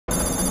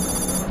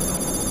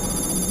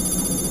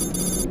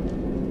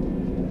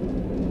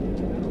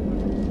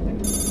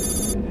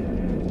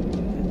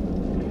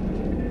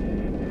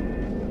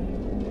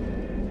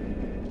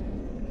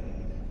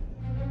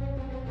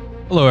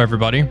Hello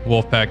everybody,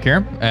 Wolfpack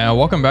here, and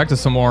welcome back to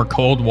some more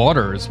Cold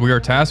Waters. We are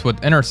tasked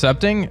with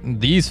intercepting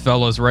these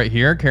fellas right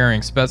here, carrying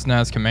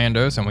Spetsnaz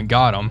commandos, and we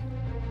got them.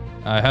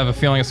 I have a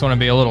feeling it's going to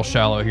be a little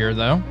shallow here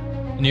though.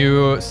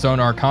 New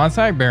sonar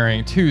contact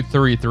bearing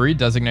 233,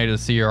 designated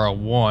Sierra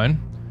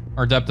 1.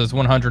 Our depth is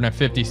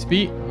 150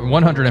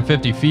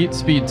 feet,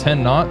 speed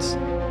 10 knots.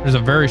 There's a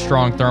very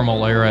strong thermal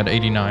layer at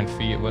 89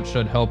 feet, which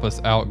should help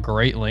us out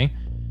greatly.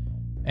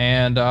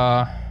 And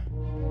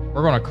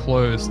we're going to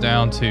close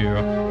down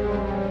to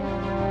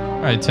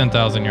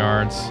 10,000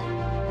 yards.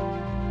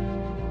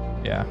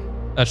 Yeah,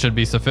 that should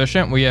be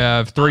sufficient. We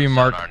have 3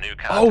 marked.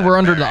 Oh, we're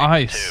under the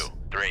ice. 2,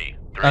 3,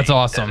 That's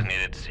awesome.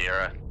 Designated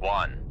Sierra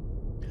 1.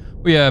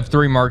 We have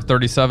 3 Mark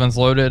 37s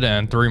loaded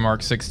and 3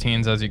 Mark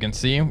 16s, as you can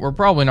see. We're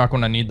probably not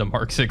going to need the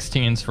Mark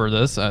 16s for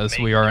this, as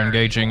we are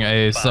engaging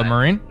a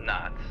submarine.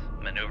 Knots.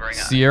 Maneuvering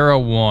Sierra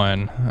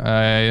 1. I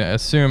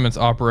assume it's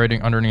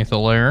operating underneath the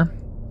layer.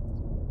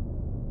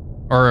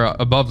 Or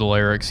above the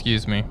layer,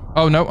 excuse me.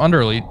 Oh, no,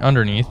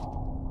 underneath.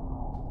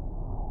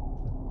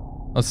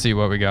 Let's see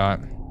what we got.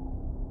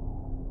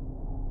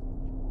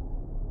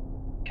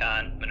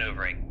 Con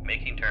maneuvering,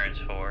 making turns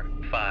for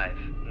 5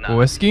 knots.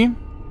 Whiskey?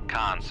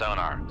 Con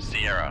sonar,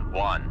 Sierra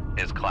 1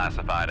 is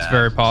classified as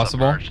very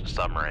possible. submerged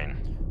submarine.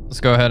 Let's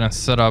go ahead and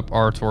set up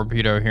our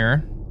torpedo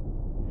here.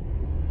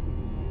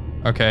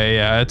 Okay,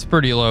 yeah, it's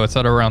pretty low. It's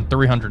at around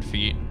 300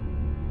 feet.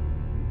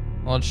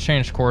 Well, let's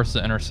change course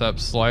to intercept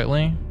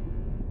slightly.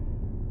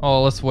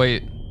 Oh, let's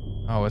wait.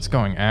 Oh, it's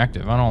going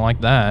active. I don't like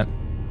that.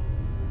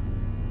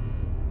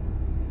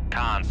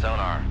 Con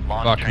sonar,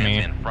 launch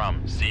transient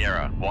from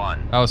Sierra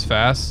 1. That was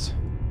fast.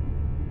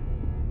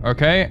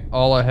 Okay,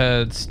 all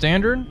ahead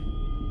standard.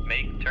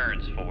 Make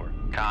turns for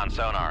con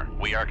sonar,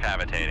 we are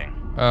cavitating.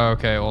 Oh,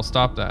 okay, well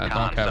stop that.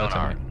 Con Don't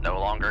sonar, cavitate. no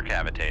longer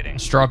cavitating.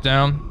 Let's drop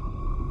down.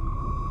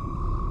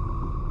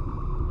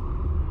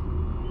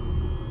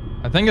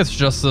 I think it's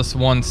just this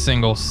one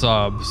single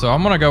sub, so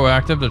I'm gonna go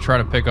active to try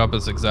to pick up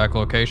its exact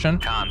location.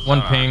 Con One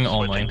sonar, ping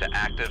only. switching to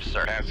active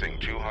search. Passing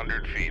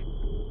 200 feet.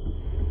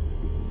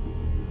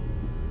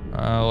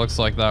 Looks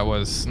like that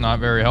was not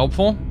very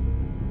helpful.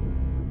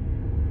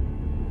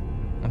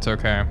 That's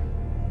okay.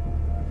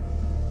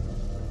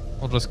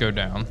 We'll just go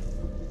down.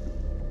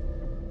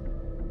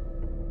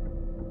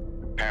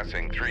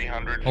 Passing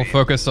 300 feet. We'll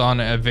focus on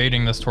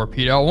evading this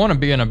torpedo. I want to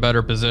be in a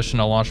better position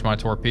to launch my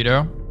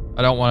torpedo.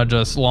 I don't want to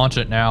just launch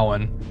it now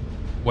and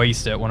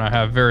waste it when I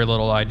have very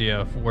little idea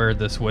of where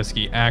this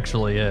whiskey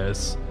actually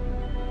is.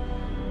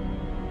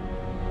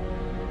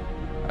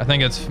 I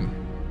think it's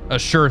a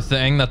sure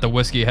thing that the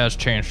whiskey has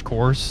changed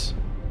course.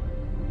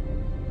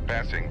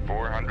 Passing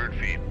 400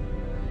 feet.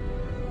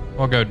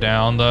 We'll go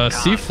down. The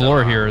sea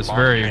floor here is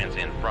very...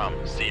 Transient from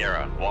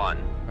Sierra 1.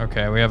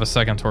 Okay, we have a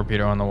second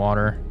torpedo in the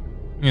water.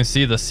 You can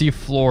see the sea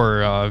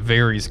floor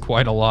varies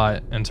quite a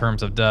lot in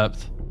terms of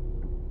depth.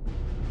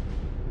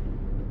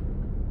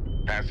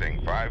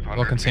 Passing 500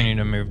 We'll continue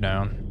to move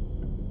down.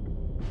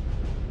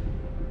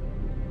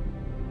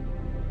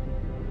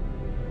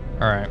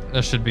 Alright,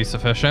 this should be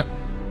sufficient.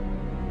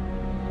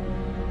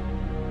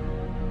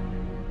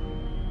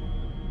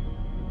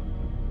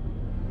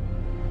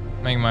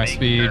 Make my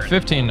speed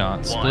 15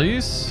 knots,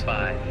 please.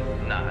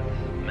 5 knots.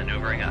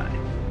 Maneuvering eye.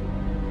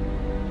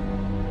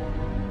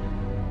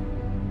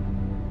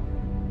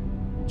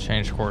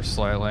 Change course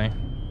slightly.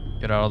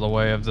 Get out of the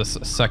way of this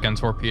second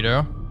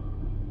torpedo.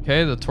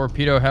 Okay, the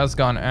torpedo has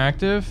gone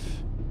active.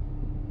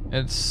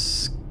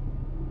 It's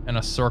in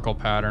a circle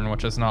pattern,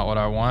 which is not what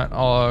I want.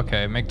 Oh,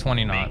 okay, make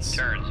 20 knots. Make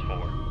turns for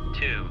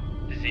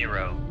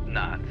 20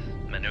 knots.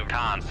 Maneuver.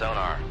 Con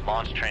sonar.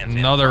 Launch transient.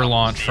 Another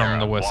launch Sierra from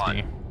the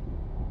whiskey. 1.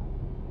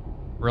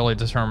 Really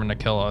determined to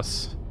kill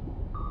us.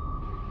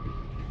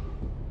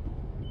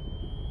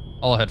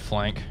 All ahead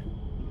flank.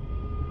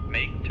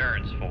 Make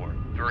turns for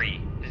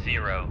 30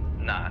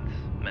 knots.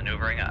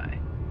 Maneuvering eye.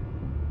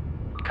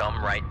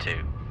 Come right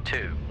to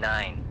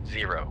 290.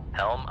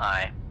 Helm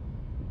eye.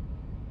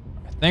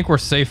 I think we're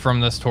safe from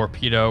this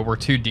torpedo. We're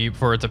too deep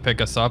for it to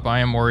pick us up. I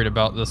am worried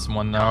about this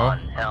one though. On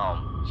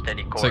helm.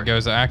 Steady course. So it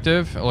goes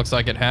active. It looks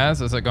like it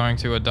has. Is it going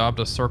to adopt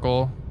a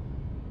circle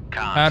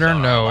Con pattern?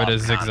 sonar, No, it lost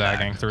is zigzagging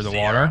contact. through the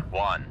Sierra water.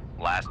 1.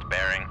 Last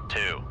bearing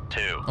 2.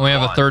 And we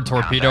have a 1. third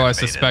torpedo. I Contact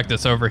suspect evaded.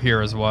 it's over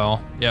here as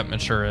well. Yep,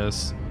 it sure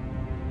is.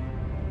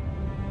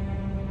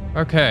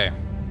 Okay.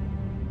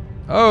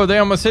 Oh, they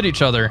almost hit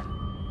each other.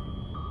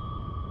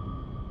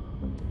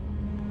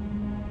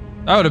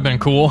 That would have been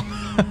cool.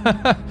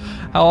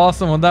 How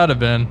awesome would that have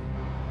been?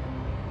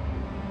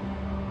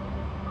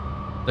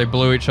 They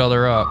blew each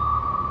other up.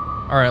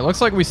 Alright, looks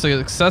like we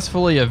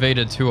successfully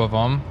evaded 2 of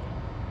them.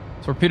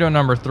 Torpedo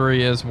number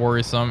 3 is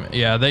worrisome.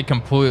 Yeah, they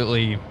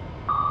completely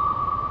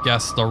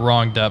guessed the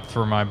wrong depth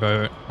for my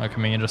boat. Look at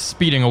me, just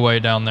speeding away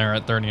down there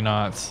at 30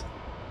 knots.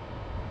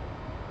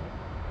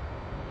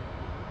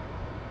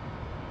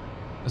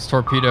 This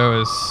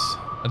torpedo is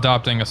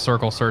adopting a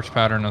circle search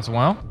pattern as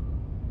well.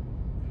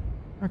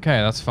 Okay,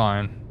 that's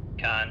fine.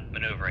 Con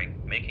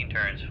maneuvering, making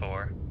turns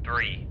for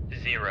 30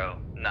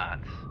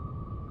 knots.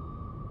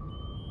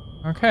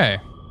 Okay.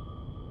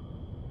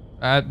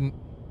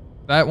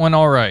 That went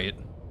all right.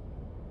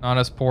 Not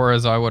as poor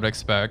as I would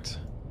expect.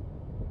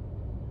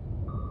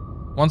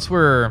 Once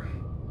we're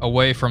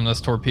away from this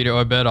torpedo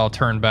a bit, I'll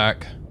turn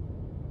back.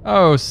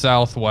 Oh,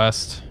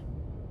 southwest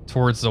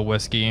towards the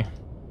whiskey.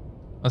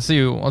 Let's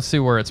see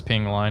where its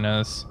ping line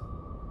is.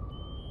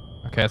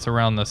 Okay, it's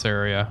around this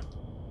area.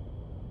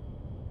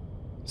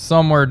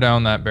 Somewhere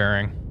down that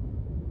bearing.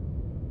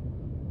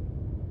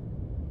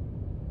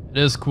 It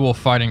is cool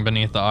fighting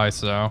beneath the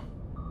ice, though.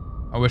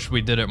 I wish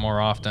we did it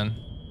more often.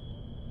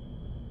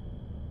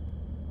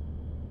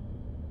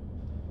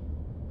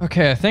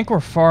 Okay, I think we're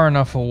far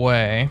enough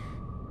away.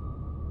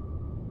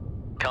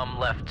 Come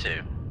left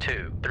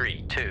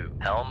 232,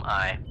 helm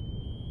I.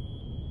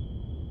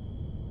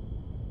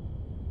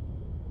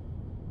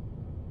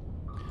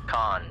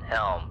 Con,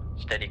 helm,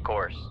 steady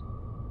course.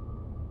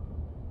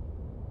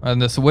 And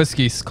this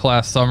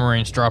whiskey-class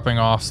submarine's dropping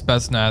off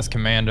Spetsnaz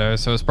commando,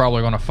 so it's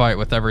probably going to fight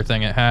with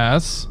everything it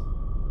has.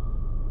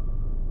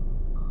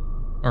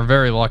 We're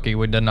very lucky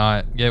we did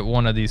not get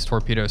one of these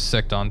torpedoes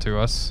sicked onto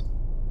us.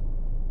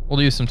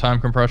 We'll use some time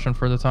compression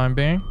for the time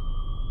being.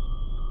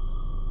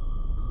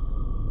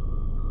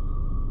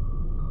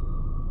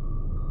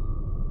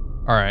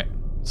 Alright,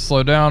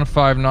 slow down,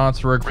 5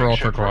 knots, rig for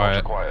ultra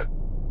quiet.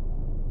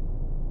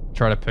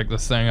 Try to pick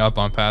this thing up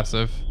on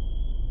passive.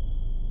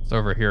 It's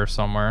over here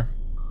somewhere.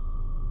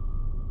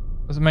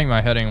 Does it make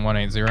my heading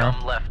 180?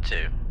 Come left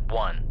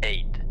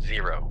 180,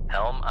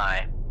 helm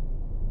I.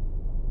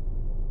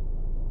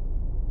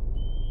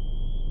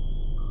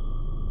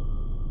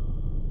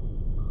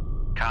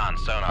 Con,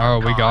 sonar. Oh,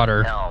 we got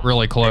her. Helm,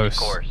 really close.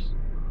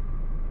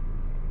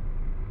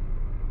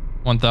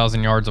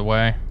 1,000 yards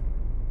away.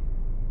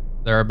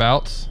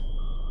 Thereabouts.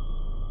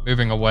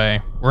 Moving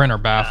away. We're in her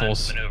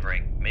baffles.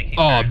 Making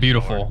oh,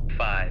 beautiful.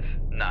 5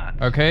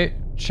 knots. Okay,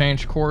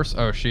 change course.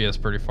 Oh, she is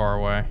pretty far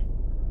away.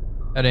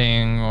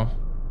 Heading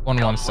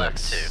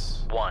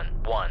 116.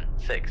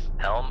 116,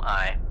 helm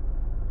I.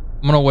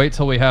 I'm gonna wait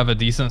till we have a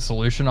decent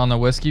solution on the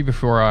whiskey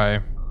before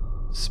I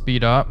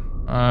speed up.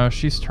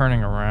 She's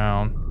turning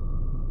around.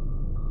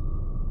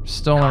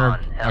 Still in her...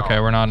 Okay,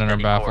 we're not in her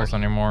baffles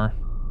anymore.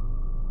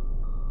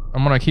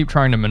 I'm gonna keep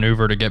trying to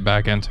maneuver to get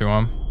back into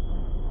them.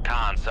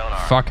 Con, sonar.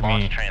 Fuck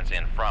Launch me.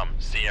 transient from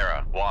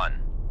Sierra 1.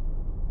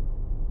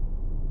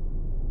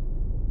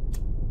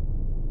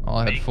 I'll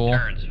head Make full.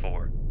 turns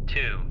for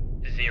 20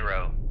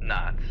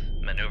 knots.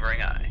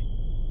 Maneuvering I.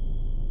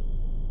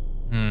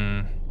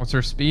 What's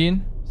her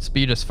speed?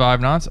 Speed is 5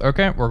 knots.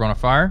 Okay, we're gonna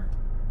fire.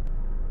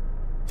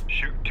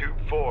 Shoot tube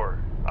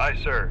 4. Aye,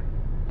 sir.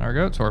 There we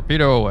go.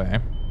 Torpedo away.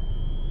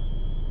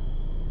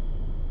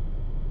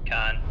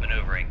 Con,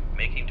 maneuvering.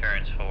 Making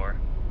turns for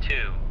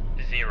 20.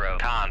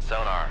 Con,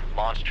 sonar.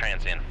 Launch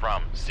transient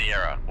from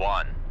Sierra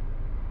 1.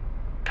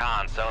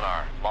 Con,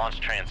 sonar.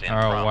 Launch transient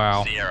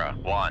from Sierra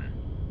 1.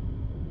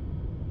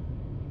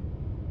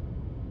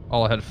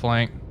 All ahead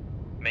flank.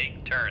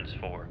 Make turns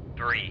for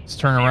 3. Let's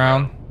turn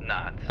around.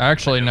 Knots.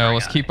 Actually, no.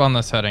 Let's keep on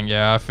this heading.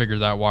 Yeah, I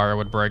figured that wire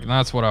would break, and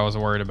that's what I was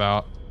worried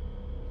about.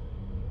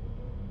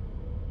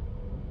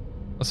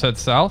 Let's head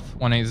south.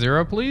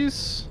 180,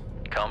 please.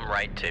 Come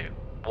right to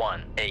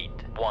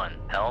 181.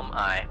 Helm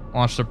I.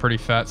 Launched a pretty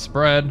fat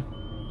spread.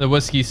 The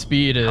whiskey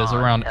speed is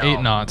around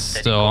 8 knots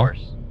still.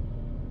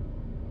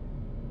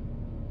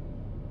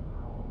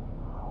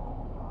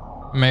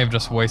 May have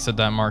just wasted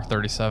that Mark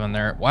 37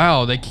 there.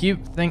 Wow, they keep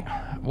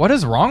what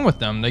is wrong with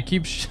them? They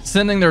keep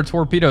sending their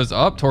torpedoes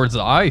up towards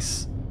the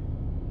ice.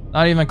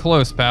 Not even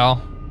close,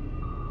 pal.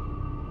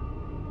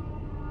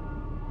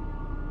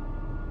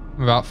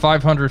 About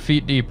 500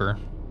 feet deeper.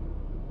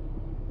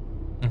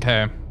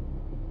 Okay.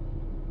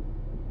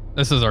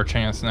 This is our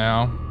chance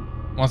now.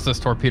 Once this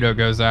torpedo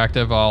goes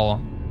active,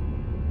 I'll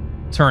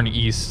turn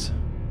east.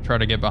 Try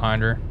to get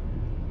behind her.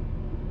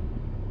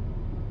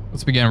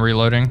 Let's begin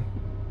reloading.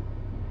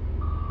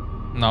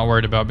 Not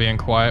worried about being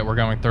quiet. We're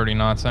going 30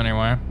 knots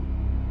anyway.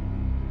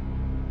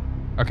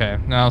 Okay,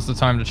 now's the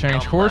time to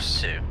change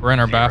course. We're in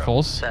our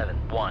baffles.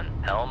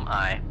 71. Helm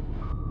I.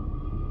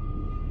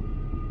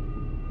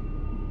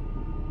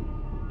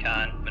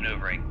 Con,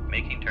 maneuvering.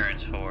 Making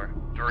turns for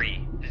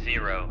 30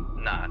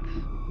 knots.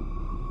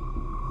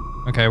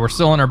 Okay, we're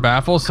still in our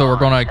baffles, so we're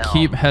going to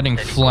keep heading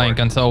flank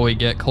until we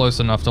get close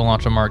enough to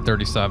launch a Mark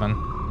 37.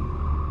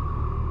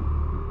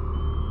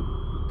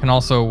 Can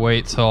also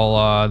wait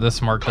till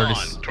this Mark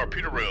 37.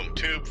 Torpedo room,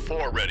 tube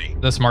 4 ready.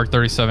 This Mark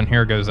 37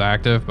 here goes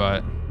active,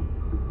 but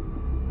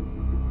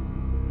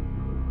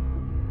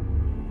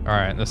all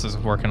right, this is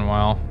working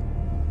well.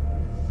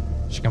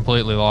 She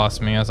completely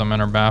lost me as I'm in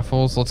her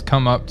baffles. Let's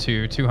come up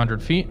to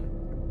 200 feet.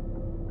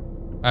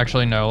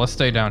 Actually, no, let's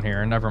stay down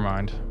here. Never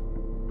mind.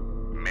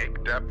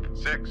 Make depth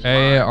 6.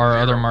 Hey, our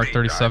other Mark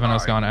 37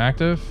 has gone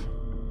active.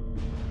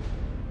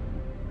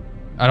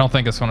 I don't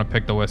think it's going to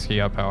pick the whiskey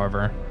up,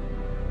 however.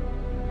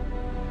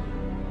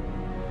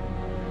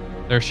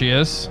 There she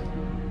is.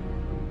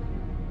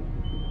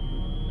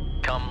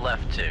 Come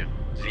left to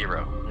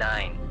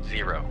 090.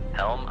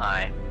 Helm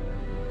I.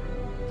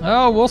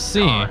 Oh, we'll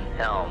see. On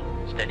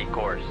helm, steady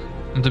course.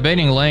 I'm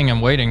debating laying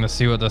and waiting to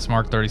see what this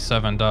Mark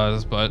 37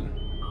 does, but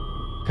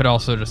could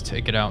also just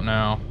take it out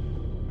now.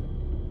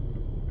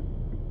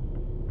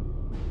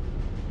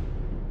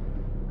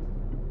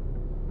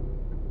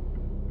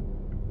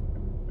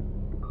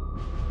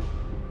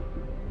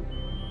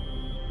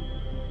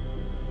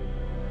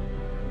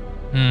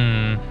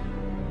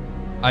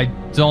 I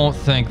don't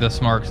think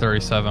this Mark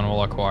 37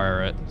 will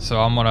acquire it, so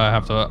I'm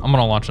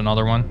gonna launch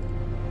another one.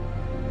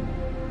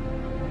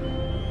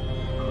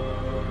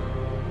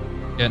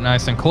 Get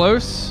nice and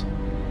close.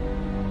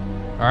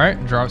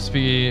 Alright, drop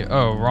speed.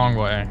 Oh, wrong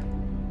way.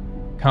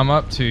 Come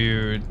up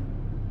to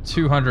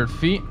 200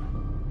 feet.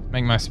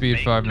 Make my speed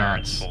 5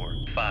 knots.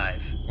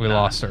 We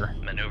lost her.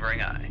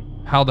 Maneuvering eye.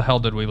 How the hell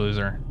did we lose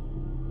her?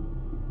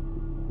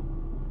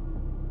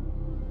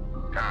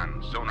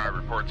 Con, sonar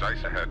reports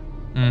ice ahead.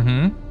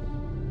 Mm-hmm.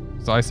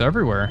 There's ice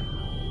everywhere.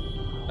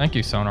 Thank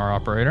you, sonar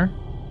operator.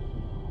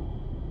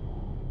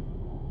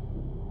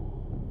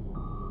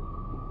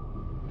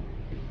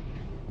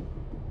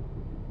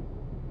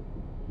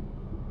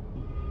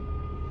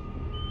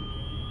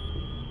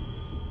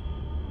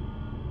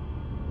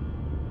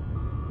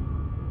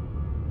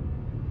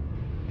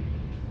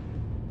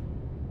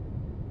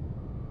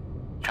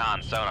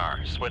 Con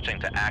sonar, switching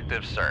to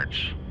active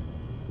search.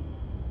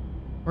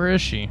 Where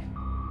is she?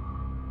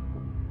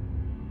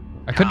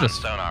 I could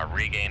just... sonar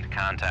regained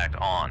contact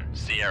on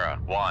Sierra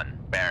 1,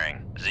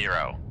 bearing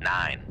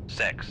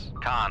 096.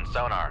 Con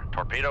sonar,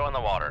 torpedo in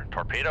the water,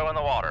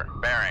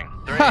 bearing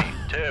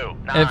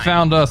 329. It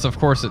found us, of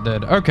course it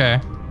did. Okay.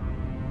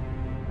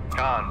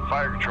 Con,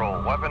 fire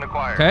control, weapon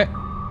acquired. Okay.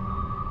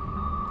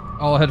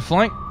 All ahead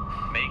flank.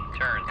 Make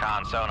turn.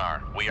 Con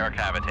sonar, we are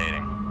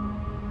cavitating.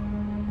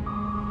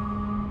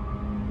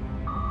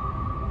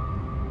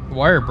 The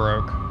wire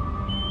broke.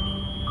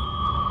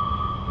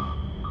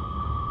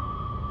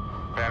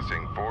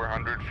 Passing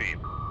 400 feet.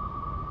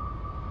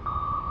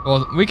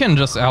 Well, we can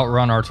just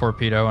outrun our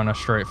torpedo in a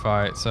straight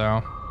fight,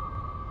 so...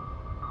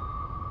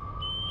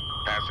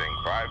 Passing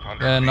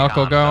 500 Yeah, feet.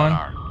 knuckle going.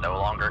 Sonar, no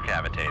longer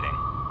cavitating.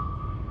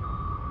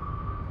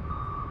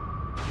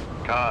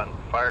 Con,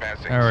 fire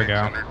passing There we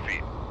go. 600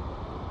 feet.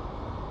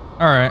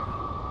 Alright.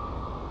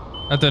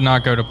 That did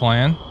not go to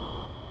plan.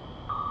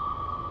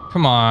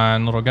 Come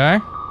on, little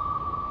guy.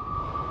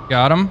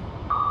 Got him.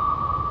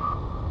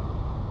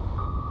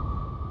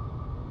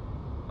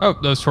 Oh,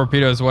 those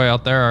torpedoes way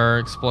out there are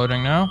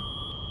exploding now.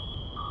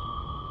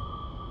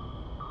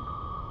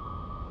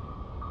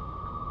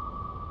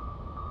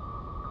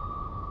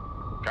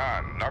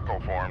 Con, knuckle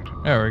formed.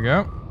 There we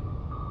go.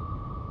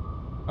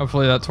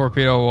 Hopefully that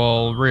torpedo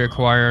will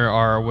reacquire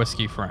our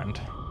whiskey friend.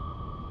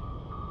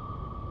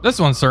 This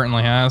one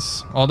certainly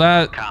has. Well,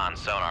 that... Con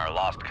sonar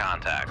lost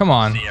contact. Come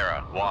on.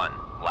 Sierra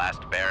 1,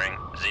 last bearing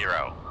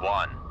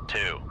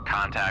 012.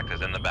 Contact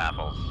is in the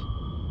baffles.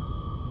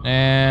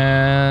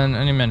 And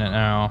any minute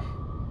now.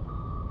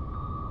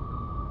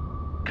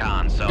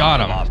 Con sonar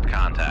Got him. lost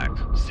contact.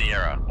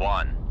 Sierra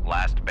 1,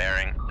 last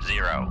bearing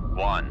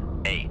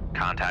 018.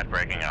 Contact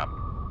breaking up.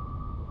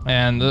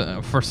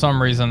 And for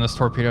some reason, this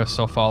torpedo is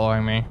still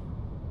following me.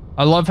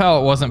 I love how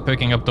it wasn't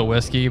picking up the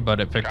whiskey, but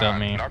it picked up Con,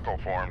 me. knuckle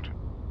formed.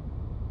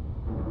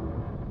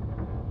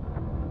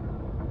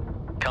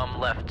 Come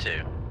left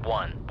to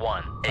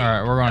 118.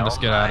 Alright, we're going to just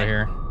get out of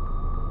here.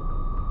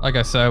 Like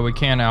I said, we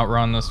can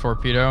outrun this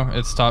torpedo.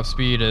 Its top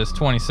speed is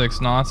 26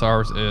 knots.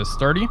 Ours is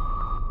 30.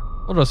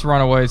 We'll just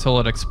run away till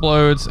it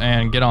explodes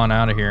and get on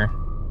out of here.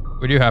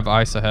 We do have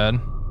ice ahead.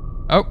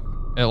 Oh,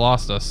 it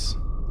lost us.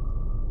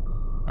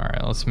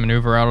 Alright, let's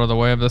maneuver out of the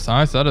way of this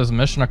ice. That is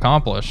mission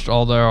accomplished.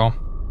 Although,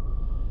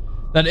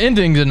 that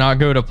ending did not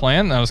go to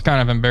plan. That was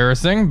kind of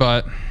embarrassing,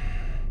 but...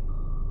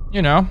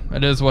 You know,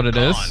 it is what it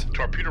is.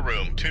 Torpedo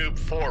room, tube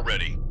 4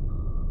 ready.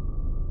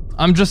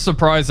 I'm just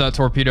surprised that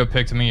torpedo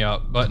picked me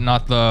up, but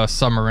not the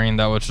submarine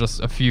that was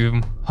just a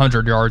few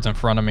hundred yards in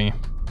front of me.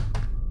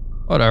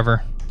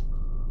 Whatever.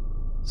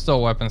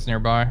 Still weapons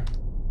nearby.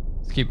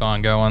 Let's keep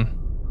on going.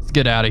 Let's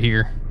get out of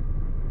here.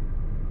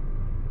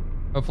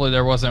 Hopefully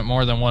there wasn't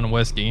more than one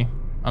whiskey.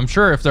 I'm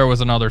sure if there was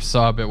another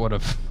sub, it would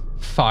have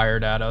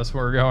fired at us.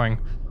 We're going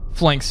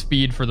flank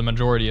speed for the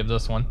majority of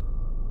this one.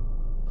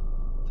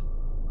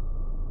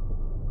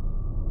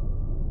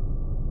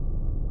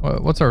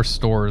 What's our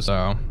stores,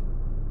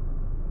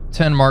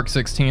 10 Mark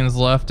 16s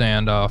left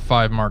and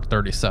 5 Mark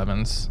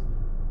 37s.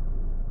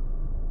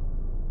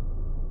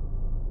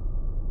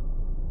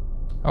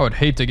 I would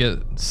hate to get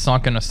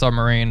sunk in a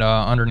submarine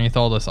underneath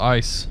all this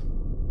ice.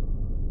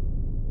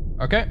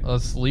 Okay,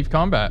 let's leave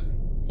combat.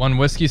 One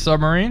whiskey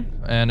submarine,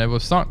 and it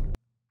was sunk.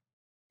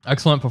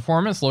 Excellent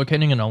performance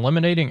locating and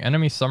eliminating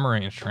enemy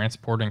submarines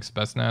transporting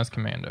Spetsnaz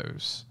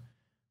commandos.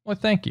 Well,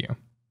 thank you.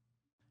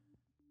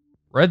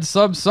 Red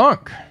sub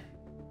sunk.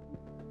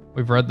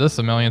 We've read this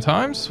a million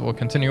times. We'll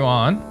continue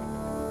on.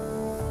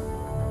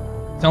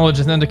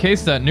 Intelligence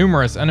indicates that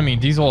numerous enemy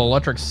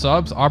diesel-electric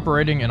subs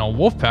operating in a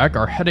wolf pack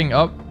are heading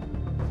up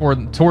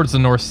towards the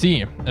North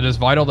Sea. It is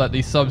vital that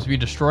these subs be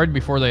destroyed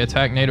before they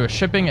attack NATO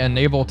shipping and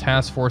naval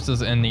task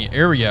forces in the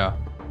area.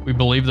 We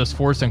believe this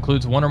force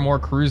includes one or more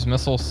cruise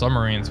missile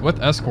submarines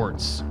with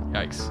escorts.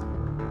 Yikes.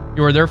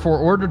 You are therefore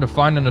ordered to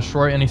find and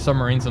destroy any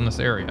submarines in this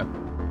area.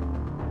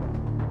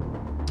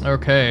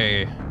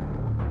 Okay.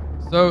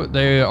 So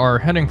they are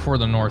heading for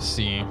the North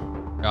Sea.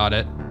 Got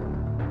it.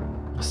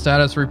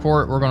 Status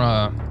report. We're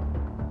gonna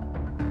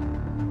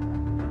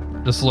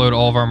just load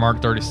all of our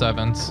Mark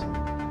 37s.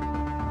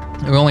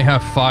 We only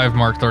have 5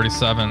 Mark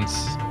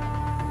 37s.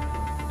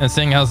 And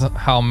seeing as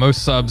how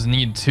most subs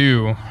need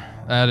 2,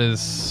 that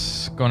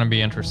is going to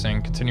be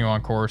interesting. Continue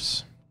on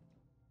course.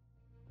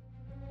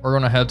 We're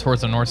going to head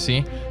towards the North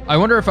Sea. I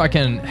wonder if I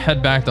can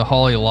head back to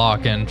Holly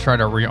Lock and try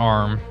to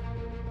rearm.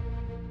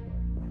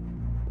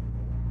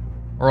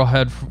 Or I'll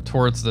head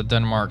towards the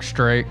Denmark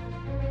Strait.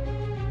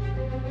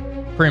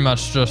 Pretty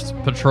much just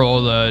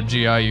patrol the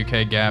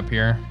GI-UK gap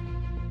here.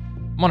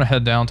 I'm going to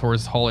head down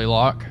towards Holly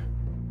Lock.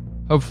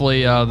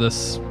 Hopefully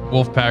this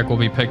wolf pack will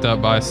be picked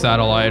up by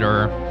satellite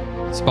or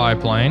spy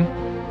plane.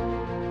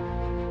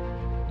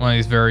 One of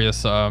these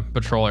various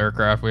patrol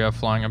aircraft we have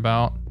flying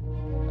about.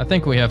 I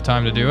think we have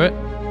time to do it.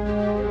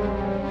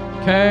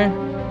 Okay.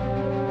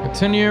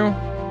 Continue.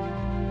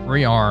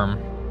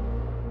 Rearm.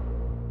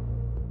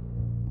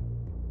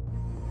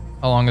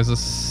 How long is this?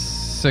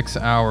 6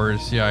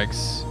 hours.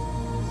 Yikes.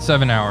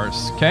 7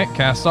 hours. Okay,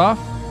 cast off.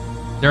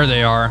 There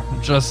they are.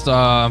 Just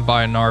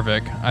by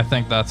Narvik. I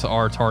think that's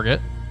our target.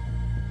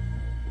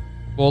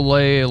 We'll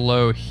lay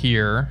low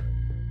here.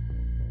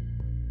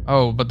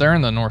 Oh, but they're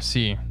in the North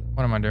Sea.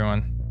 What am I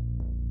doing?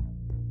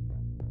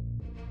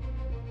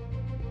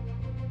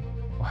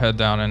 We'll head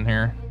down in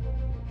here.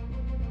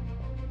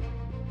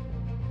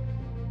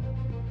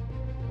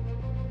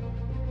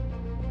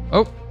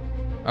 Oh,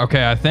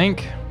 okay, I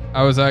think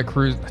I was at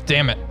cruise.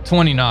 Damn it,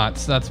 20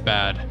 knots. That's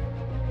bad.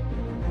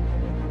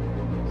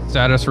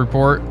 Status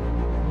report.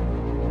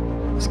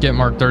 Let's get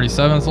Mark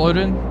 37s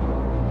loaded.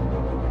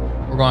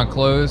 We're going to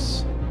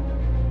close.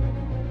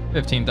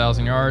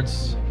 15,000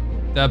 yards.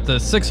 Depth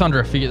is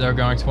 600 feet. They're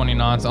going 20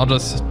 knots.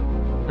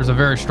 There's a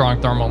very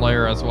strong thermal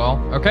layer as well.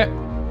 Okay.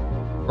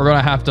 We're going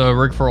to have to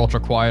rig for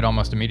ultra quiet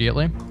almost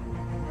immediately.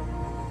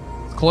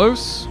 It's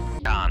close.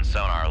 Con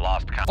sonar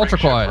lost. Ultra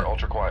quiet.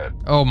 Ultra quiet.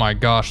 Oh my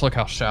gosh, look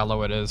how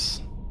shallow it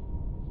is.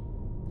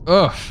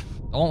 Ugh,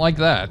 don't like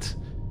that.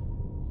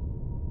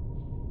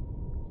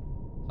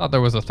 Thought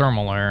there was a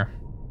thermal layer.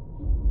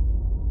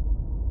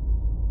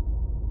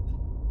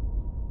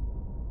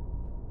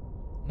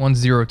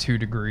 (102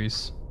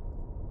 degrees).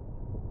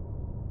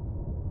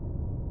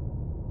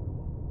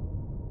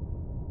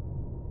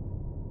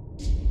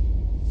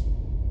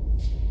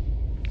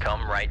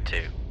 Come right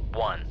to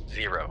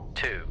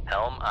 102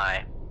 helm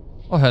I.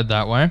 We'll head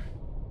that way.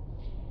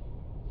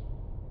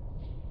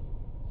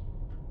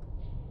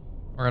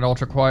 We're at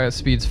ultra quiet,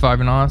 speeds 5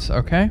 knots.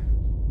 Okay.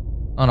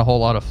 Not a whole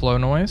lot of flow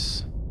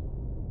noise.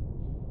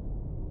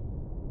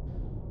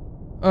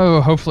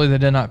 Oh, hopefully they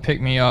did not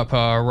pick me up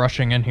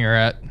rushing in here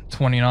at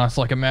 20 knots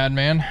like a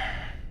madman.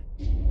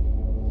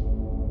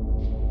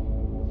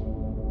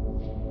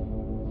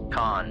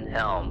 Con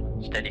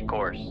helm, steady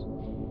course.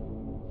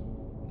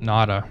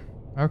 Nada.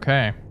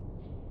 Okay.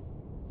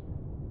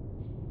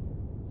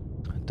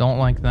 Don't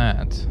like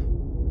that.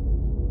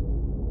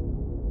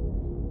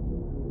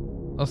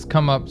 Let's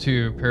come up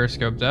to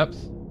periscope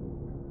depth.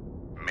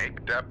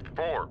 Make depth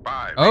 4,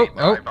 5, Oh, 8,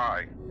 oh. 9,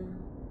 5.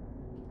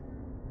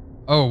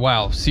 Oh,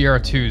 wow. Sierra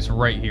 2's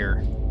right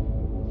here.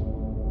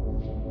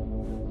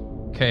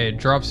 Okay,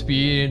 drop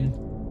speed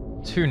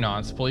 2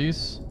 knots,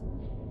 please.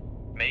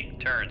 Make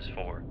turns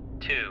for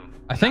 2.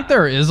 I think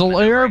there is a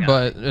layer,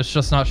 but it's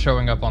just not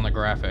showing up on the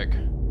graphic.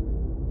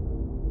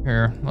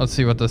 Here, let's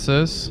see what this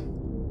is.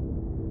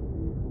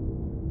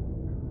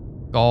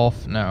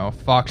 Golf, no.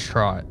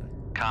 Foxtrot.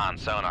 Con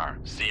sonar,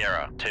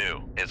 Sierra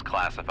 2 is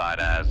classified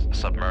as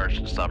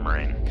submerged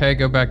submarine. Okay,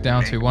 go back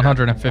down to Make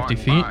 150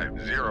 depth feet.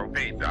 0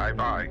 feet, dive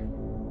by.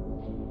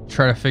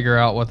 Try to figure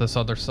out what this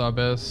other sub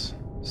is.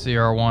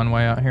 CR1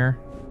 way out here.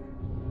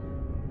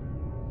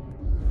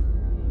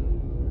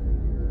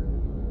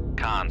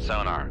 Con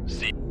sonar,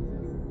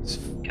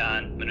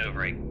 Con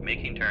maneuvering,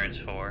 making turns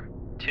for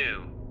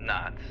 2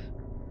 knots.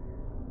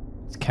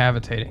 It's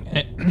cavitating.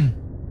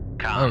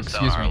 Con Oh,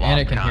 excuse sonar me, and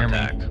it lost can hear me.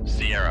 contact.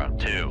 Sierra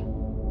 2.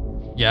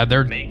 Yeah,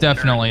 there Make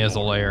definitely turns is a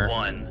for layer.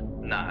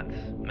 1 knot.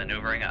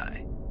 Maneuvering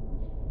I.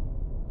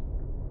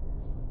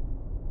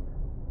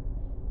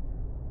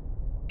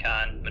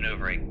 Con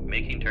maneuvering,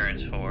 making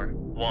turns for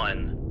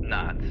 1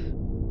 knot.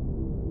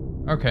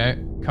 Okay,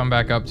 come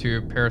back up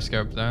to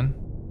periscope then.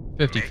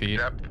 50 Make feet.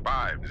 depth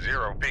 5,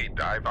 0 feet,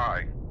 dive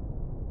by.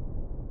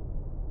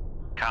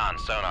 Con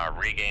sonar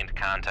regained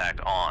contact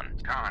on.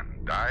 Con,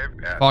 dive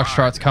at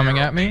Foxtrot's 5, coming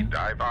 0 at me. feet,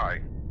 dive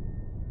by.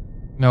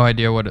 No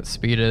idea what its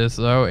speed is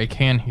though. It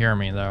can hear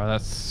me though.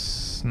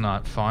 That's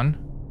not fun.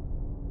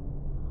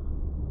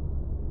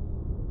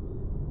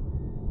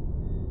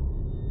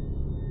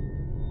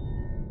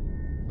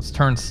 Let's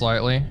turn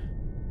slightly.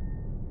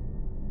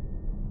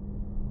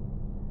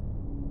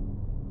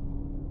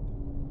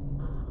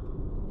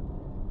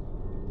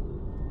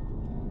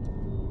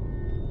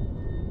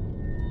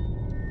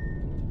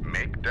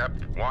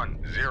 depth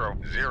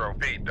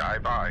 100 feet,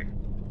 dive by.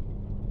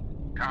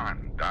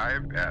 Con,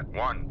 dive at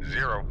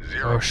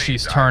 100 Oh, feet,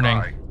 she's dive turning.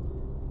 by.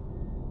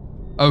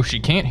 Oh, she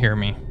can't hear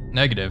me.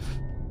 Negative.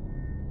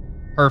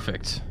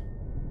 Perfect.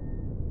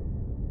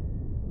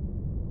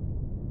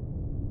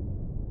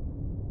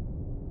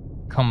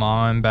 Come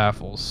on,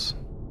 baffles.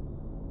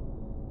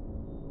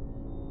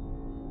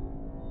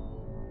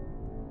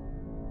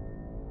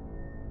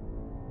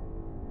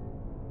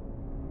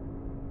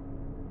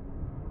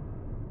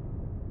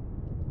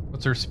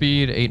 What's her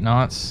speed? 8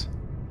 knots.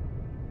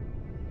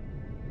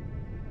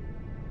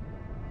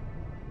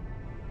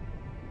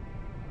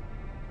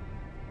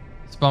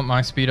 Let's bump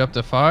my speed up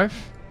to 5.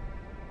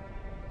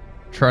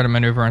 Try to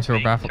maneuver into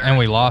her baffle. And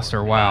we lost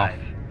her. Wow.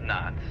 5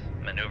 knots.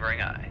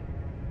 Maneuvering eye.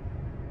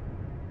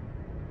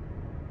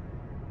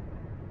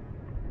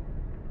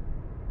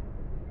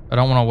 I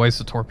don't want to waste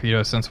a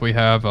torpedo since we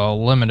have a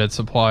limited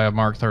supply of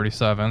Mark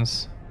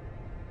 37s.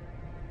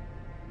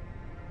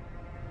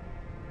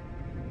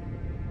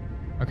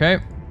 Okay,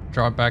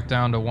 drop back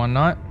down to 1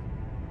 knot.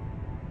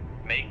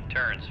 Make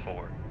turns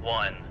for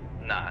 1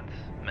 knots.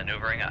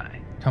 Maneuvering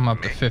eye. Come up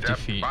to Make 50 depth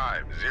feet.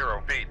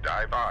 50 feet,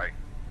 dive by.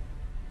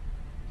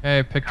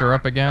 Okay, picked her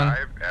up again.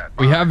 Dive at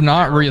We have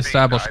not 50 feet,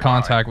 reestablished dive by.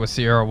 contact with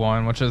Sierra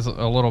 1, which is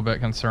a little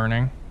bit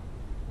concerning.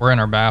 We're in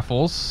our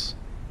baffles.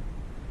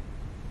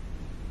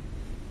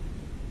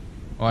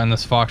 Well, in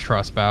this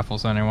Foxtrot's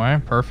baffles anyway.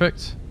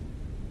 Perfect.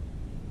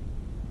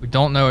 We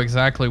don't know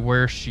exactly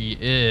where she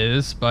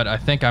is, but I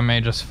think I may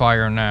just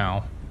fire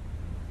now.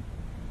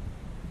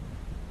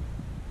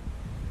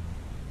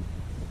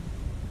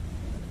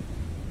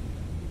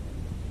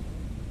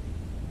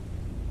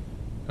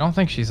 I don't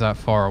think she's that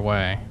far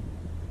away.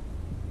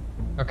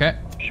 Okay,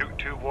 Shoot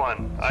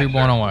 2-1. Aye, tube sir.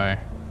 1 away.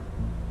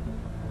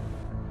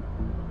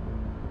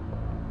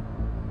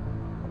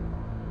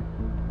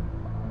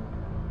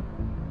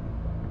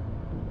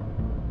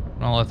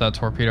 I'll let that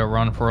torpedo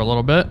run for a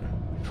little bit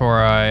before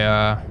I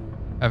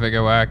have it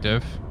go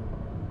active.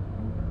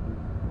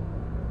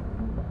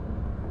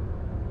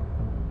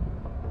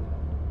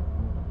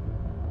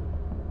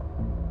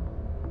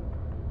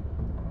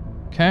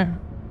 Okay,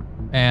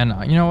 and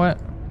you know what?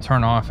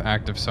 Turn off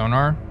active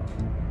sonar.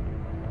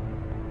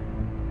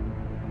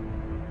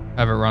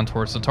 Have it run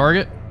towards the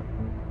target.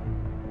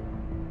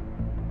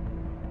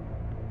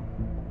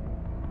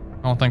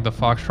 I don't think the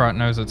Foxtrot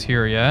knows it's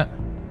here yet.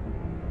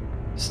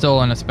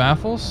 Still in its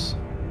baffles.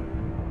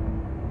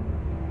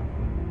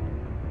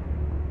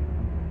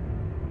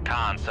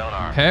 Con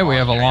sonar. Okay, we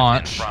have a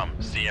launch. From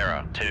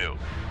Sierra 2.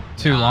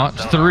 2 launch.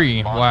 Sonar,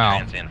 3. launch Wow.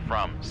 transient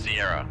from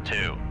Sierra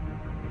 2.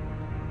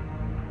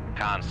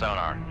 Con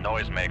sonar.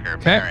 Noisemaker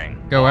Okay,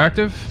 bearing. go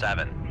active.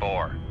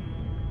 7-4.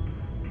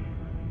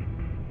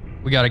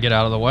 We got to get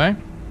out of the way.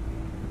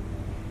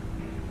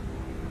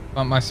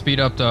 Bump my speed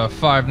up to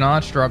 5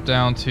 knots. Drop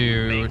down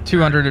to Make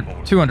 200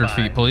 turn for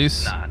feet, 5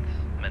 please. knots.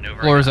 Maneuvering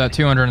Floor's eye. at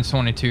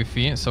 222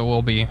 feet, so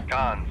we'll be...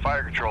 Con,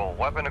 fire control,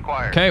 weapon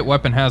acquired. Okay,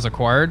 weapon has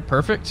acquired.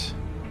 Perfect.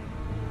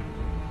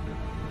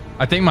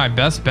 I think my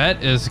best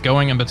bet is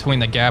going in between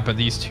the gap of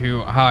these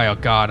two. Oh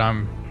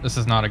god, this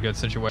is not a good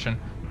situation.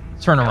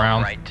 Let's turn Helm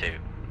around. Right 2.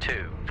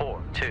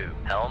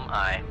 Helm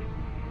eye.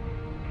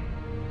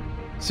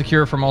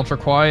 Secure from ultra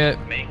quiet.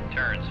 Make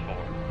turns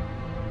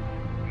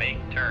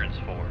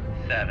for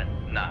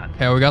 7 knots.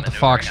 Okay, we got the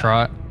Maneuvering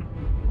Foxtrot.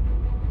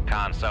 eye.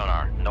 Con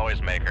sonar.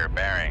 Noisemaker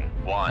bearing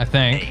 1. I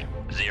think.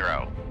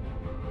 0.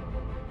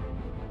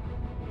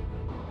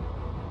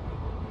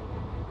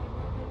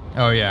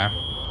 Oh yeah.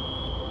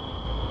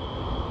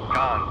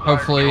 Con, fire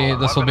Hopefully control,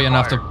 this will weapon be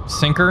enough to acquired.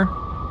 sink her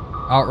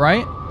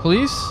outright,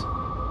 please.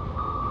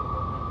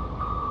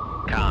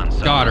 Con Got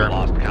sonar her.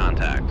 lost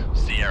contact.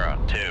 Sierra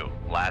 2.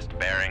 Last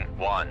bearing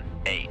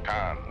 18.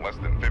 Con, less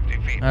than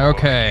 50 feet.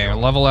 Okay, below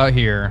the level out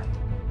here.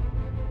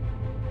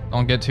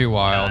 Don't get too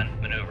wild.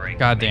 Con maneuvering.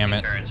 God damn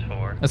making it. turns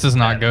for This is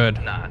not 7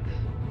 good. knots.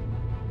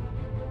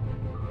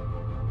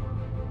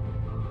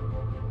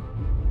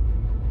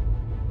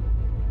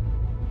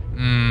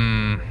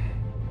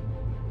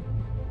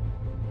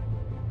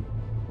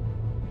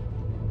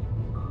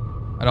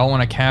 I don't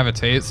want to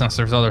cavitate since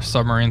there's other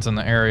submarines in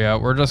the area.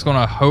 We're just going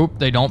to hope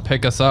they don't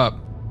pick us up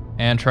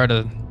and try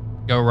to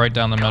go right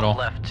down the Come middle.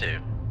 left 2.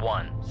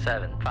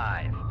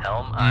 175.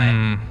 Helm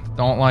eye.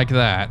 Don't like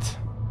that.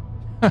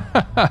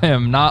 I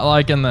am not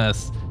liking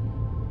this.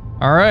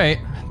 All right,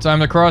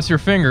 time to cross your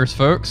fingers,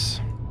 folks.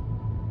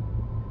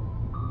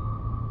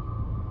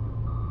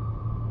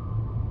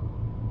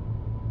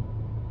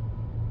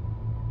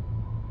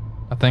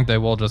 I think they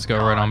will just go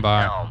right on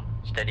by. Helm.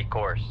 Steady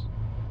course.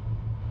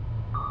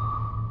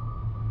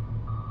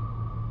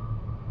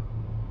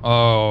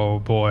 Oh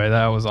boy,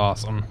 that was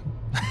awesome.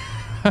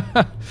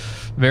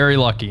 Very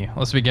lucky.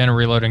 Let's begin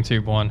reloading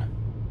tube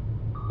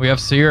 1. We have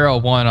Sierra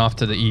 1 off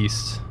to the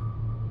east.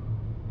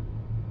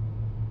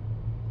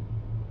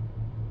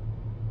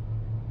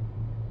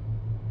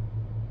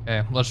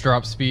 Okay, let's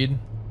drop speed.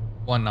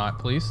 1 knot,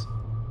 please.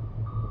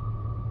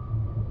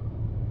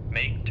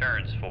 Make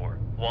turns for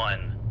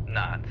 1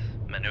 knots.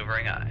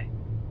 Maneuvering eye.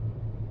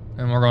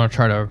 And we're going to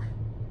try to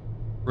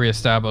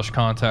reestablish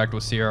contact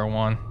with Sierra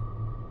 1.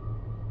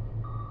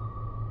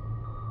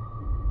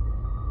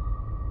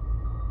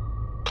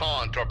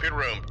 Con, torpedo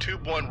room,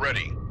 tube 1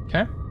 ready.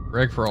 Okay.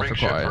 Rig for ultra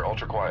quiet. For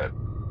ultra quiet.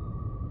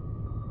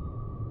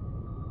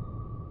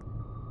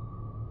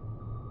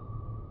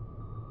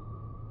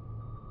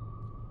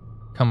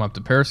 Come up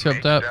to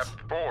periscope depth.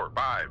 4,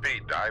 5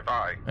 feet, dive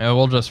high. Yeah,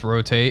 we'll just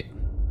rotate.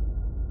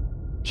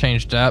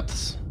 Change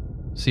depths.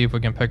 See if we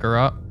can pick her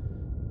up.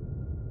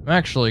 I'm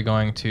actually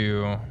going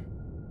to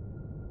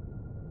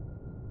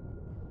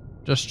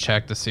just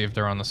check to see if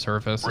they're on the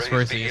surface.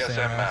 Raise the ESM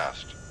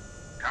mast.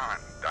 Con,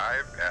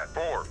 dive at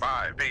 4,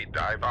 5 feet,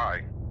 dive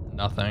high.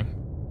 Nothing.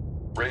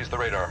 Raise the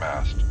radar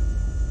mast.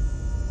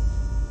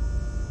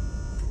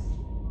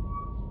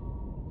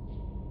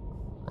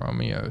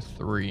 Romeo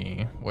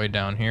 3, way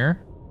down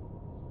here.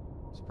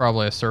 It's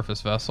probably a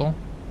surface vessel.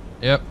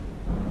 Yep.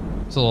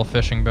 It's a little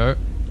fishing boat.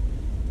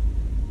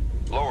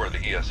 Lower the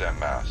ESM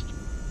mast.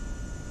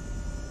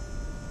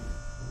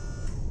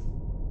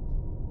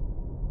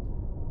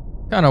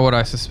 Kind of what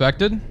I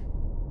suspected.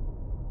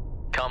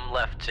 Come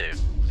left to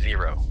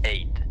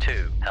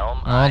 082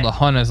 helm. Well, the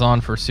hunt is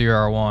on for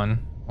CR1.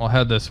 We'll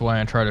head this way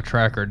and try to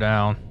track her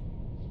down.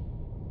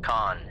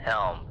 Con,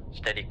 helm,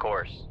 steady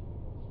course.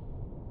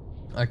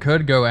 I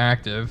could go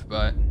active,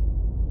 but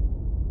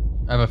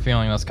I have a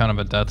feeling that's kind of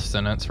a death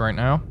sentence right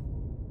now.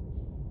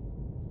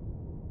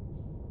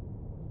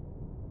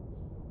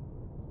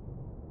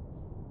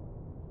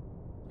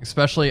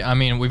 Especially, I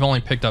mean, we've only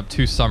picked up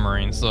 2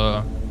 submarines.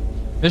 The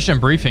mission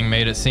briefing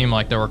made it seem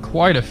like there were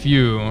quite a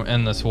few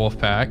in this wolf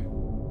pack.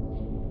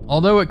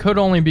 Although it could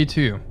only be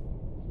 2.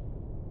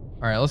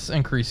 Alright, let's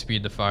increase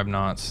speed to 5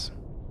 knots.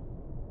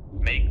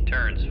 Make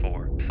turns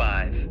for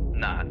 5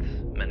 knots.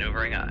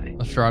 Maneuvering aye.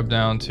 Let's drop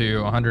down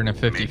to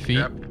 150 Meet feet.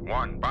 depth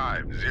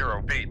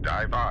 150 feet,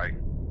 dive high.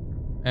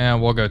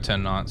 And we'll go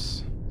 10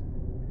 knots.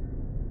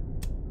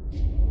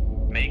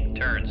 Make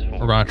turns for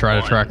We're going to try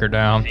to track her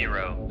down.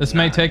 0, This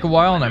may take a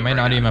while and I may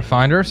not even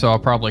find her, so I'll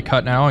probably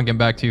cut now and get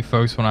back to you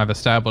folks when I've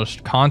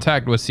established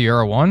contact with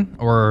Sierra 1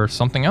 or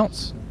something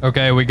else.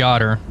 Okay, we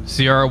got her.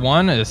 Sierra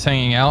 1 is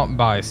hanging out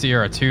by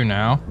Sierra 2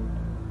 now.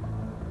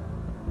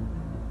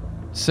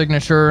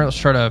 Signature, let's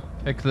try to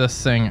pick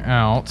this thing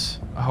out.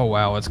 Oh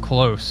wow, it's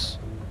close.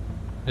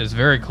 It is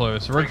very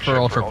close. Rig for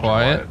ultra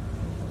quiet.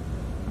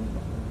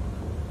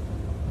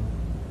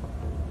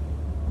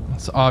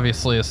 It's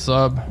obviously a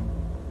sub.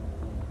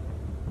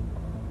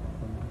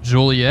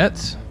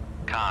 Juliet.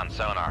 Con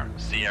sonar,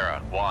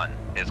 Sierra 1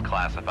 is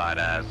classified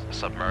as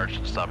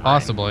submerged submarine.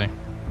 Possibly.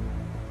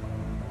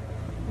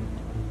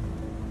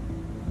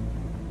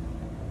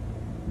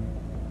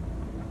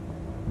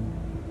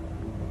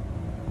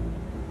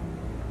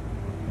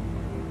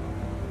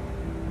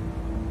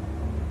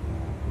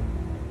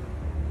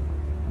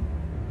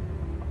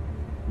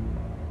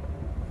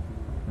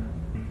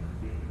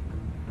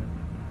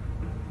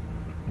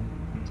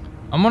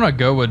 I'm gonna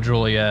go with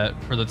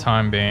Juliet for the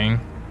time being.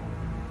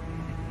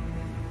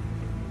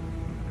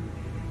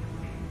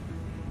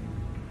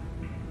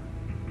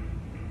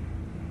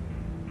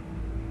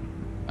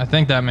 I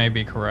think that may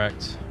be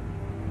correct.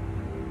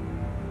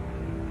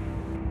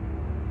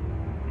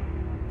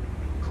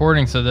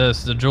 According to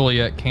this, the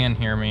Juliet can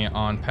hear me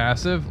on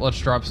passive. Let's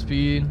drop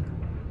speed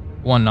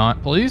 1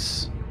 knot,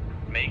 please.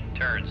 Make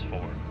turns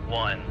for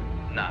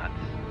 1 knot.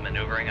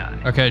 Maneuvering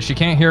aye. Okay, she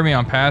can't hear me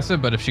on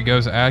passive, but if she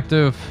goes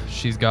active,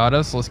 she's got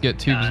us. Let's get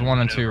tubes Con, 1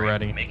 and 2 maneuvering,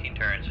 ready. Making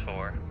turns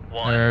for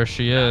 1 There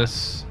she knot.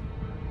 is.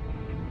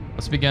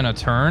 Let's begin a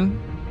turn.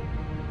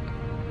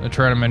 To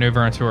try to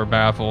maneuver into her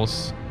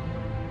baffles.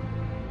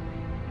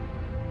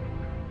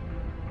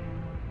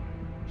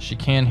 She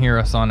can hear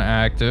us on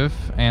active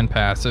and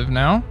passive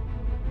now.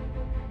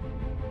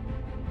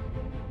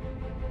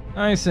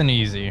 Nice and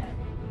easy.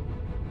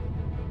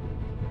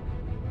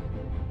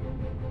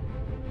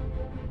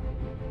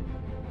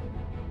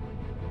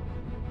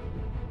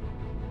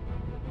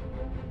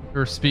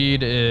 Her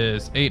speed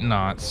is 8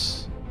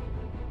 knots.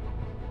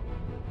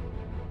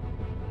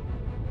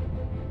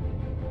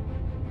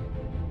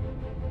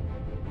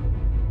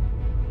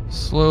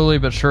 Slowly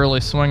but surely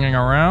swinging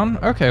around.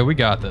 Okay, we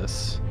got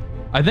this.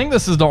 I think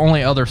this is the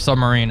only other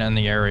submarine in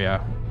the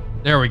area.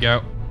 There we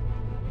go.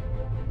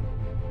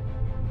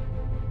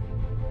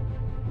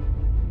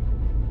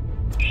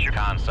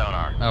 Con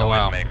sonar. Oh,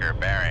 wow. Maker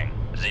bearing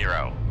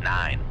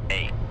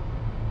 098.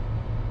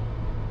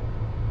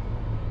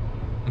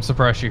 I'm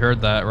surprised she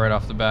heard that right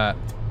off the bat.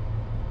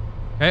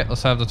 Okay,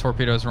 let's have the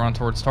torpedoes run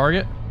towards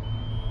target.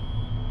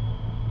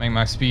 Make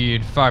my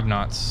speed 5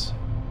 knots.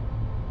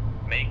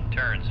 Make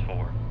turns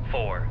for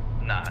 4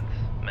 knots.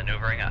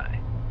 Maneuvering aye.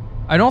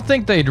 I don't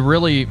think they'd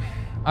really...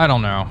 I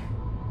don't know.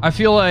 I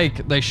feel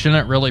like they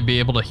shouldn't really be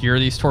able to hear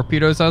these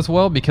torpedoes as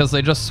well because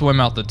they just swim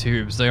out the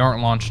tubes. They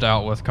aren't launched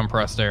out with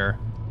compressed air.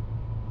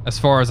 As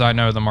far as I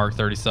know, the Mark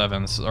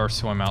 37s are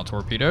swim out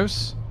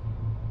torpedoes.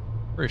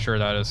 Pretty sure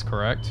that is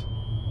correct.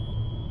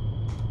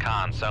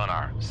 Con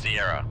sonar,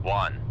 Sierra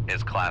 1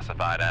 is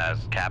classified as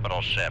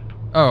capital ship.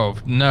 Oh,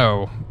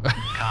 no.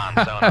 Con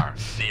sonar,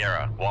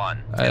 Sierra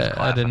 1.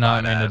 I did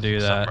not mean to do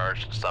that.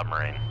 Submerged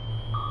submarine.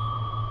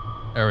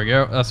 There we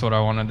go. That's what I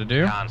wanted to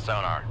do. Con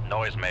sonar,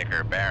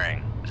 noisemaker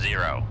bearing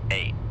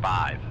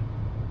 085.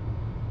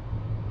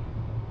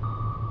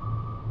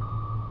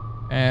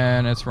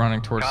 And it's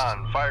running towards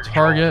Fire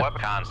target.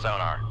 Con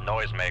sonar,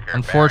 noisemaker.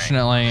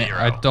 Unfortunately, bearing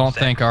I don't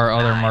think our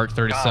other 069. Mark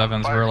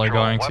 37's really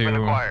going to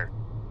acquired.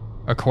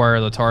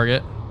 acquire the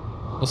target.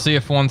 We'll see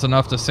if one's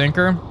enough to sink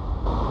her.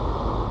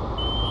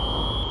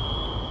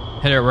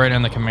 Hit it right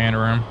in the command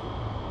room.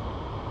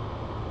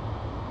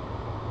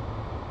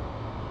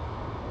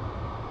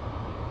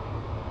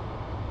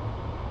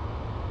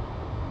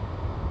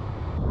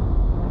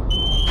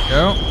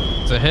 Go.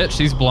 It's a hit.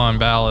 She's blowing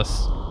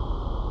ballast.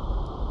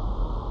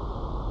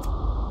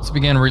 Let's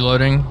begin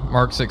reloading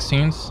Mark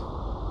 16s.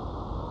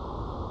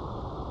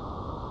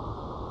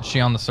 Is she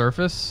on the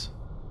surface?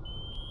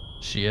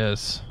 She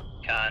is.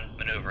 Con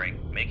maneuvering,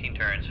 making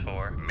turns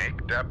for.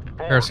 Make depth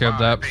 4. Periscope 5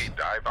 depth. feet,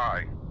 dive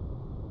by.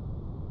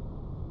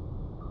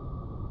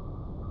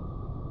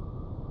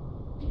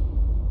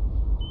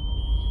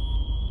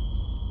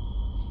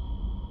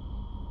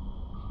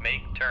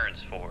 Make turns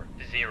for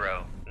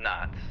 0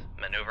 knots.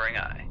 Maneuvering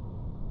I.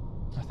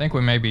 I think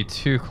we may be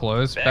too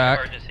close back.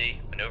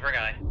 Emergency, maneuvering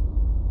I.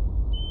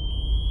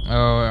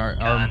 Oh,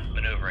 Con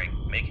maneuvering,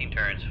 making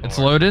turns for. It's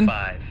loaded?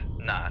 5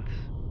 knots.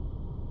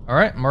 all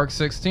right, Mark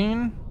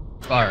 16,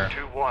 fire.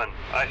 2-1.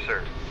 Aye,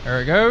 sir.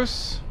 There it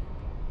goes.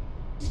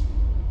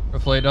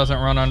 Hopefully it doesn't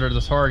run under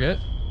the target.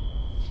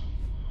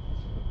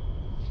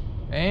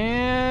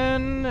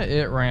 And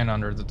it ran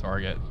under the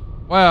target.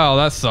 Wow,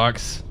 that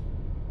sucks.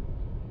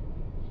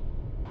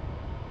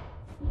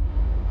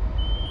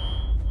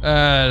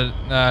 That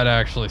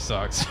actually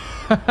sucks.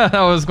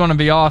 That was going to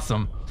be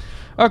awesome.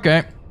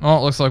 Okay, well,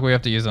 it looks like we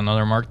have to use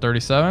another Mark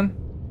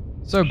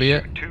 37. So be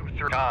it.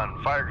 2-3.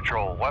 Con, fire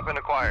control, weapon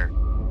acquired.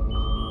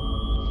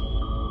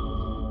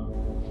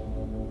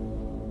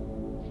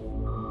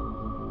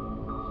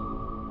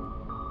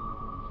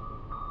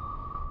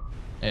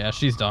 Yeah,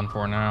 she's done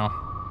for now.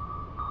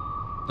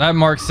 That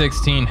Mark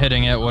 16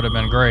 hitting it would have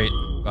been great,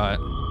 but...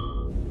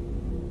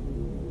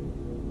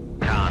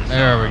 Con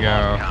There we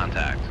sonar, go.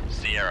 Contact.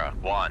 Sierra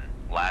 1.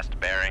 Last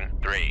bearing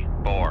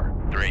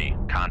 343.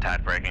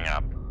 Contact breaking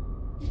up.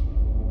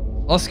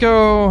 Let's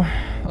go...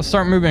 Let's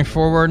start moving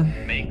forward.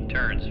 Make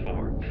turns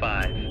for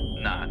 5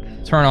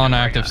 knots. Turn on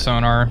active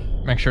sonar.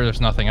 Make sure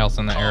there's nothing else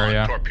in the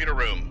area. Torpedo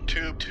room,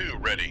 tube 2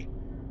 ready.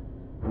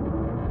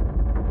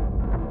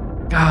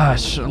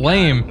 Gosh,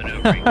 lame.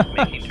 Maneuvering,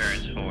 making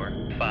turns for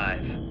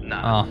 5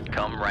 knots. Oh.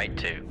 Come right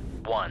to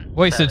 1.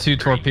 Wasted 2 7,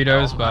 3,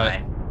 torpedoes, go but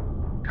high.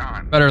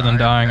 Con, better than dive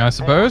dying, at I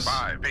suppose. 4,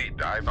 5 feet,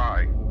 dive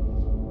by.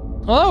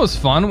 Well, that was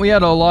fun. We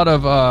had a lot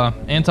of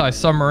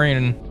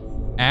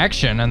anti-submarine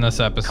action in this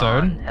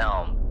episode, Con,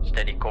 helm,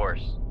 steady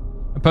course.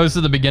 opposed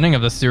to the beginning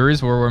of the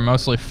series where we're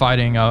mostly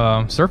fighting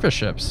surface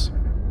ships.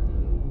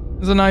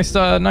 It's a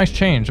nice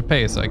change of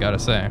pace, I gotta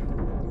say.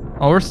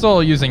 Well, we're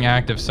still using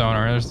active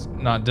sonar. There's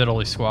not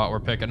diddly squat we're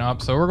picking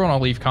up, so we're going to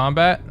leave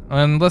combat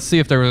and let's see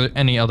if there were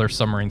any other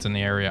submarines in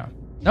the area.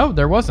 No,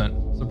 there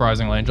wasn't,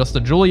 surprisingly. Just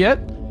the Juliet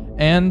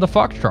and the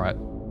Foxtrot.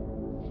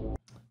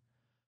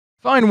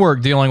 Fine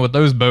work dealing with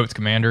those boats,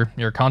 Commander.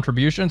 Your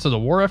contribution to the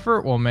war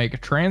effort will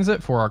make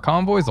transit for our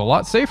convoys a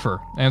lot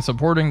safer, and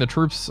supporting the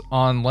troops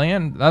on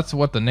land, that's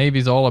what the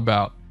Navy's all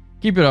about.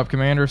 Keep it up,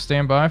 Commander.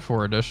 Stand by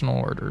for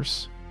additional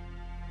orders.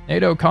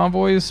 NATO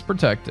convoys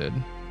protected.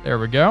 There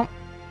we go.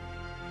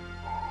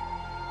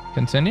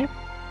 Continue.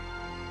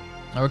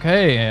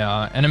 Okay,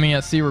 enemy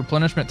at sea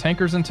replenishment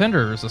tankers and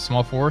tenders. A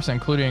small force,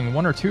 including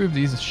 1 or 2 of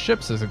these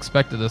ships, is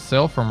expected to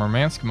sail from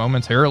Murmansk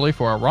momentarily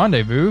for a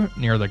rendezvous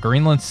near the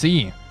Greenland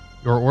Sea.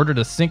 You are ordered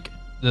to sink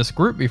this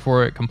group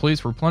before it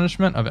completes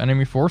replenishment of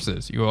enemy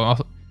forces. You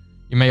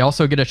may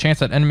also get a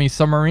chance at enemy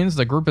submarines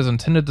the group is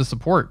intended to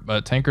support,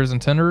 but tankers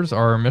and tenders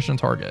are a mission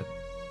target.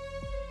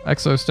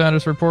 EXO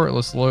status report.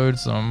 Let's load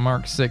some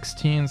Mark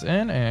 16s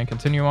in and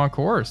continue on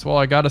course. Well,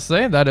 I gotta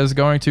say, that is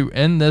going to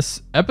end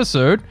this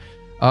episode.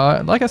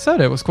 Like I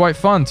said, it was quite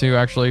fun to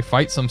actually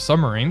fight some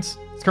submarines.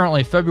 It's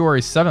currently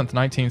February 7th,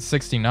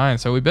 1969,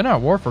 so we've been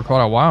at war for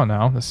quite a while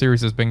now. The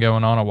series has been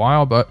going on a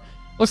while, but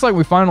looks like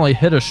we finally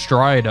hit a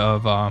stride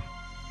of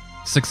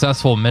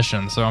successful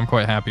missions, so I'm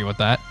quite happy with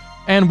that.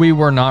 And we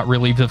were not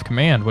relieved of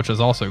command, which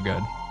is also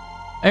good.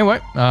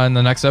 Anyway, in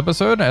the next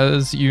episode,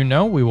 as you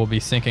know, we will be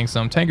sinking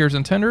some tankers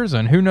and tenders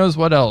and who knows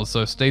what else,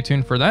 so stay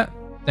tuned for that.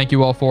 Thank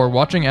you all for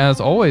watching. As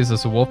always,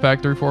 this is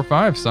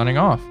Wolfpack345 signing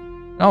off.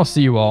 And I'll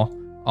see you all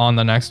on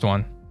the next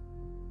one.